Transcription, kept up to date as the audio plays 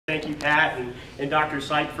you, Pat, and Dr.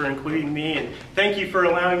 Syke for including me, and thank you for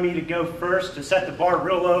allowing me to go first to set the bar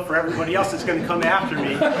real low for everybody else that's going to come after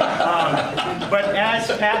me. But as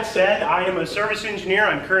Pat said, I am a service engineer.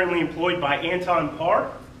 I'm currently employed by Anton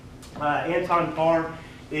Parr. Anton Parr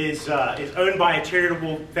is owned by a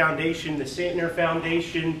charitable foundation, the Santner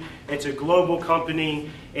Foundation. It's a global company,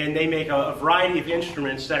 and they make a variety of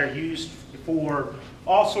instruments that are used for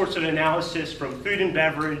all sorts of analysis, from food and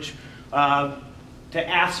beverage to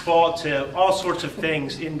asphalt to all sorts of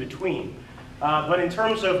things in between. But in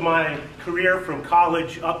terms of my career from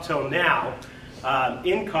college up till now,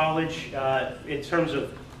 in college, in terms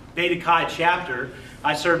of Beta Chi chapter,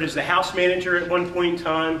 I served as the house manager at one point in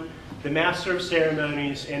time, the master of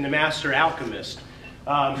ceremonies, and the master alchemist.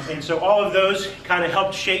 And so all of those kind of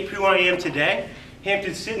helped shape who I am today.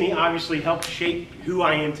 Hampden-Sydney obviously helped shape who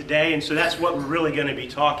I am today, and so that's what we're really going to be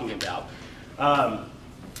talking about.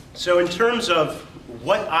 So in terms of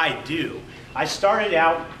what I do, I started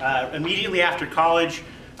out immediately after college.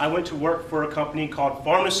 I went to work for a company called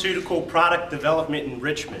Pharmaceutical Product Development in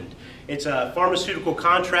Richmond. It's a pharmaceutical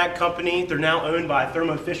contract company. They're now owned by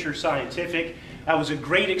Thermo Fisher Scientific. That was a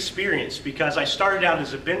great experience because I started out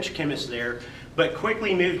as a bench chemist there, but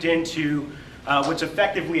quickly moved into what's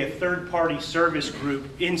effectively a third-party service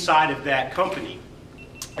group inside of that company.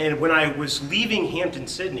 And when I was leaving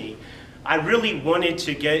Hampden-Sydney, I really wanted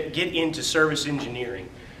to get into service engineering.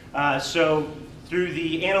 So through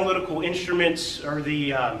the analytical instruments, or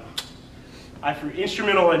the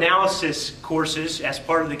instrumental analysis courses as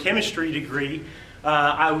part of the chemistry degree,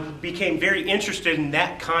 I became very interested in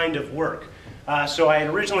that kind of work. So I had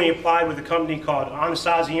originally applied with a company called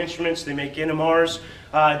Anasazi Instruments. They make NMRs.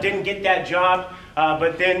 Didn't get that job,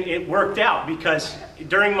 but then it worked out because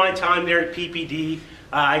during my time there at PPD,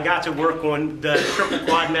 I got to work on the triple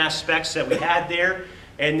quad mass specs that we had there.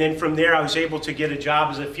 And then from there, I was able to get a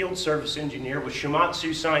job as a field service engineer with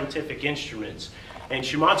Shimadzu Scientific Instruments. And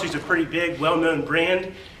Shimadzu is a pretty big, well-known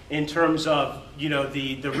brand in terms of, you know,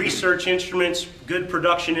 the research instruments, good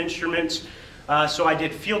production instruments. So I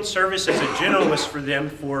did field service as a generalist for them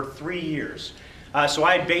for 3 years. So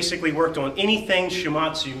I basically worked on anything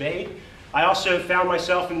Shimadzu made. I also found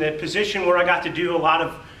myself in the position where I got to do a lot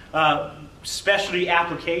of specialty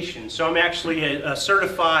applications. So I'm actually a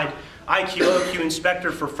certified IQ/OQ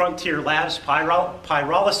inspector for Frontier Labs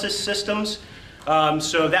pyrolysis systems.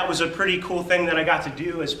 So that was a pretty cool thing that I got to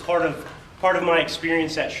do as part of my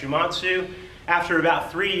experience at Shimadzu. After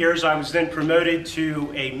about 3 years, I was then promoted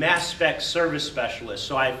to a mass spec service specialist.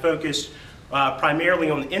 So I focused primarily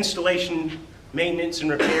on the installation, maintenance, and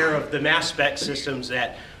repair of the mass spec systems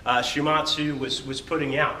that Shimadzu was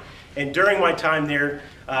putting out. And during my time there,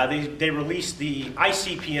 they released the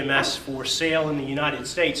ICP-MS for sale in the United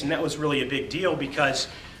States, and that was really a big deal because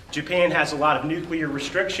Japan has a lot of nuclear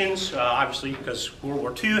restrictions, obviously because World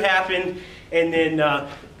War II happened, and then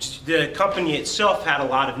the company itself had a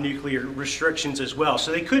lot of nuclear restrictions as well.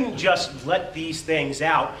 So they couldn't just let these things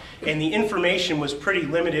out, and the information was pretty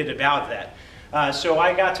limited about that. So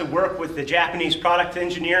I got to work with the Japanese product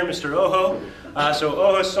engineer, Mr. Oho. So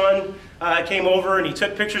Oho-san came over and he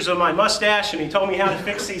took pictures of my mustache and he told me how to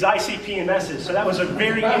fix these ICP-MSs. So that was a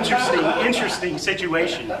very interesting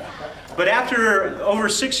situation. But after over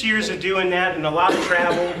 6 years of doing that and a lot of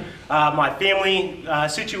travel, my family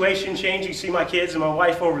situation changed. You see my kids and my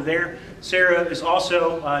wife over there. Sarah is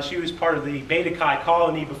also, she was part of the Beta Chi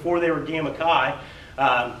colony before they were Gamma Chi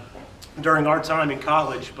during our time in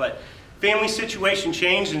college. But family situation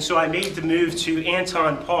changed, and so I made the move to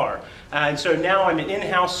Anton Parr. And so now I'm an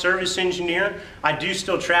in-house service engineer. I do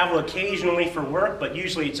still travel occasionally for work, but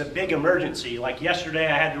usually it's a big emergency. Like yesterday,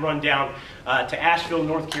 I had to run down to Asheville,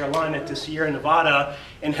 North Carolina, to Sierra Nevada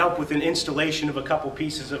and help with an installation of a couple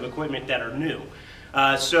pieces of equipment that are new.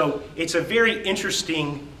 So it's a very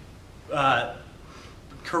interesting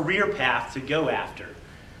career path to go after.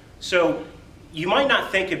 So you might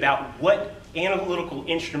not think about what analytical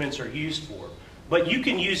instruments are used for, but you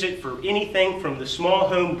can use it for anything from the small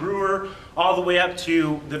home brewer all the way up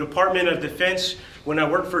to the Department of Defense. When I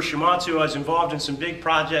worked for Shimadzu, I was involved in some big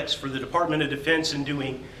projects for the Department of Defense and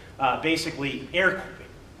doing basically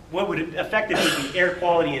what would effectively be air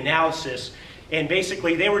quality analysis. And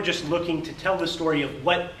basically they were just looking to tell the story of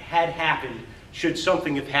what had happened should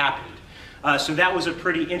something have happened. So that was a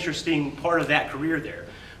pretty interesting part of that career there.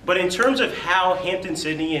 But in terms of how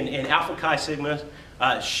Hampden-Sydney and Alpha Chi Sigma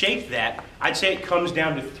shaped that, I'd say it comes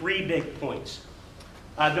down to 3 big points.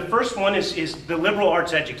 The first one is the liberal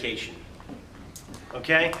arts education.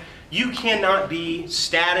 Okay? You cannot be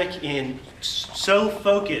static and so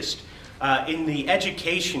focused in the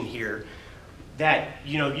education here that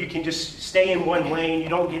you can just stay in one lane, you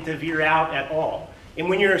don't get to veer out at all. And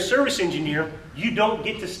when you're a service engineer, you don't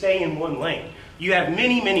get to stay in one lane. You have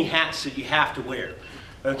many, many hats that you have to wear.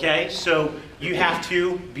 Okay, so you have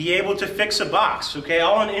to be able to fix a box. Okay,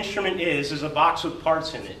 all an instrument is a box with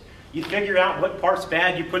parts in it. You figure out what part's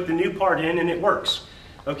bad, you put the new part in, and it works.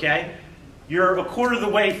 Okay, you're a quarter of the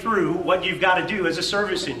way through what you've got to do as a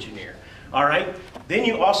service engineer. All right, then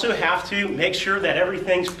you also have to make sure that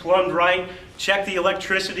everything's plumbed right. Check the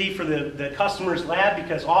electricity for the customer's lab,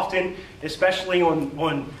 because often, especially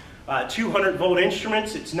on 200 volt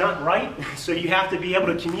instruments, it's not right. So you have to be able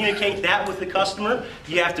to communicate that with the customer.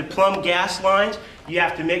 You have to plumb gas lines. You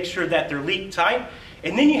have to make sure that they're leak tight.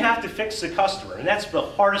 And then you have to fix the customer, and that's the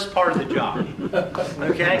hardest part of the job.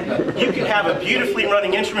 Okay? You could have a beautifully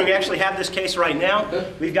running instrument. We actually have this case right now.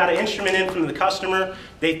 We've got an instrument in from the customer.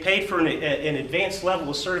 They've paid for an advanced level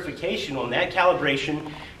of certification on that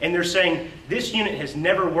calibration, and they're saying, this unit has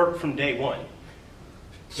never worked from day one.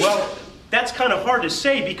 Well, that's kind of hard to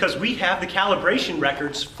say, because we have the calibration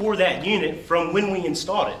records for that unit from when we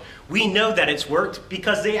installed it. We know that it's worked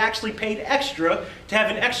because they actually paid extra to have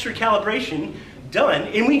an extra calibration done,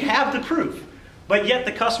 and we have the proof. But yet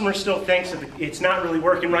the customer still thinks that it's not really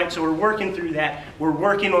working right, so we're working through that. We're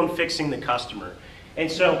working on fixing the customer.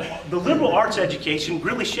 And so the liberal arts education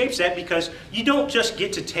really shapes that, because you don't just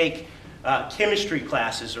get to take chemistry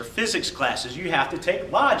classes or physics classes. You have to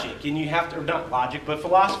take logic, and you have to, or not logic, but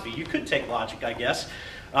philosophy. You could take logic, I guess.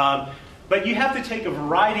 But you have to take a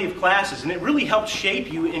variety of classes, and it really helps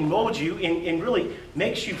shape you and mold you and really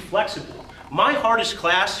makes you flexible. My hardest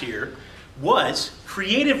class here was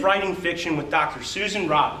creative writing fiction with Dr. Susan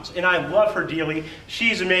Robbins, and I love her dearly.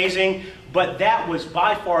 She's amazing, but that was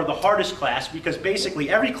by far the hardest class, because basically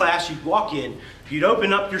every class you'd walk in, you'd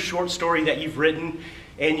open up your short story that you've written,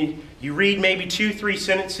 and you read maybe 2-3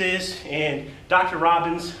 sentences, and Dr.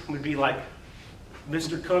 Robbins would be like,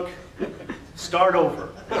 Mr. Cook, start over.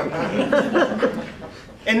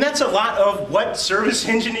 And that's a lot of what service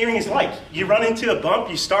engineering is like. You run into a bump,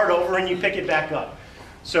 you start over, and you pick it back up.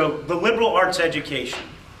 So the liberal arts education.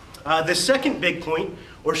 The second big point,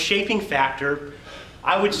 or shaping factor,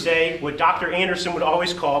 I would say what Dr. Anderson would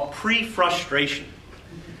always call pre-frustration.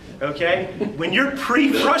 Okay? When you're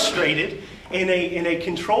pre-frustrated in a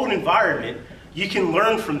controlled environment, you can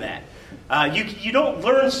learn from that. You don't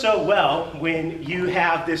learn so well when you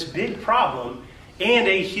have this big problem and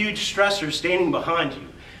a huge stressor standing behind you.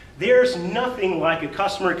 There's nothing like a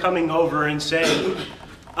customer coming over and saying,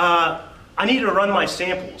 I need to run my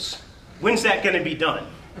samples. When's that going to be done?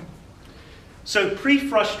 So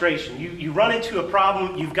pre-frustration, you run into a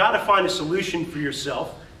problem, you've got to find a solution for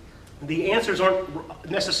yourself. The answers aren't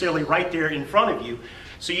necessarily right there in front of you,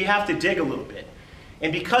 so you have to dig a little bit.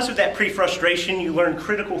 And because of that pre-frustration, you learn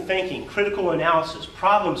critical thinking, critical analysis,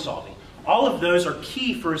 problem solving. All of those are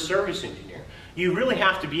key for a service engineer. You really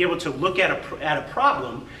have to be able to look at a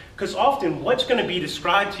problem, because often what's going to be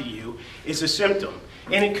described to you is a symptom.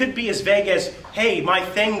 And it could be as vague as, hey, my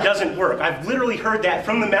thing doesn't work. I've literally heard that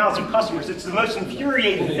from the mouths of customers. It's the most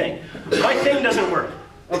infuriating thing. My thing doesn't work.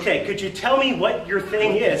 Okay, could you tell me what your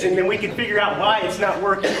thing is? And then we can figure out why it's not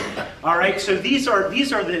working. All right, so these are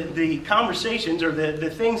the conversations, or the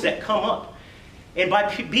things that come up. And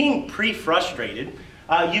by being pre-frustrated,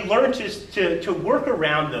 you learn to work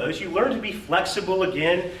around those. You learn to be flexible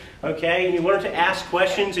again, okay? And you learn to ask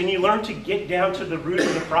questions, and you learn to get down to the root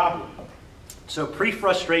of the problem. So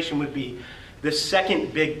pre-frustration would be the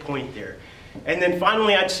second big point there. And then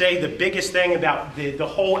finally, I'd say the biggest thing about the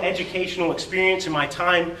whole educational experience in my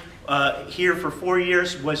time here for 4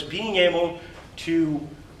 years was being able to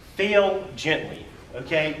fail gently,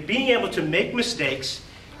 okay? Being able to make mistakes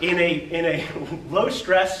in a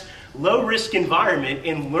low-stress, low-risk environment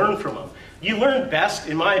and learn from them. You learn best,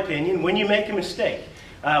 in my opinion, when you make a mistake.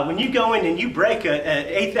 When you go in and you break an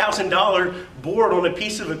 $8,000 board on a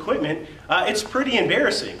piece of equipment, it's pretty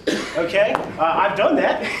embarrassing, okay? I've done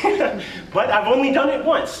that, but I've only done it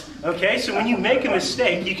once, okay? So when you make a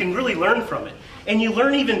mistake, you can really learn from it. And you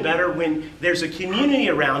learn even better when there's a community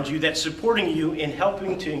around you that's supporting you and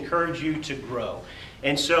helping to encourage you to grow.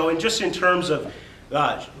 And so, and just in terms of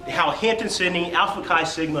how Hampden-Sydney, Alpha Chi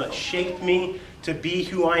Sigma shaped me to be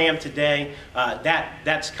who I am today,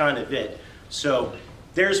 that's kind of it. So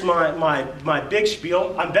there's my big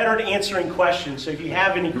spiel. I'm better at answering questions, so if you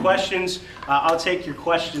have any questions, I'll take your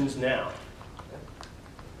questions now.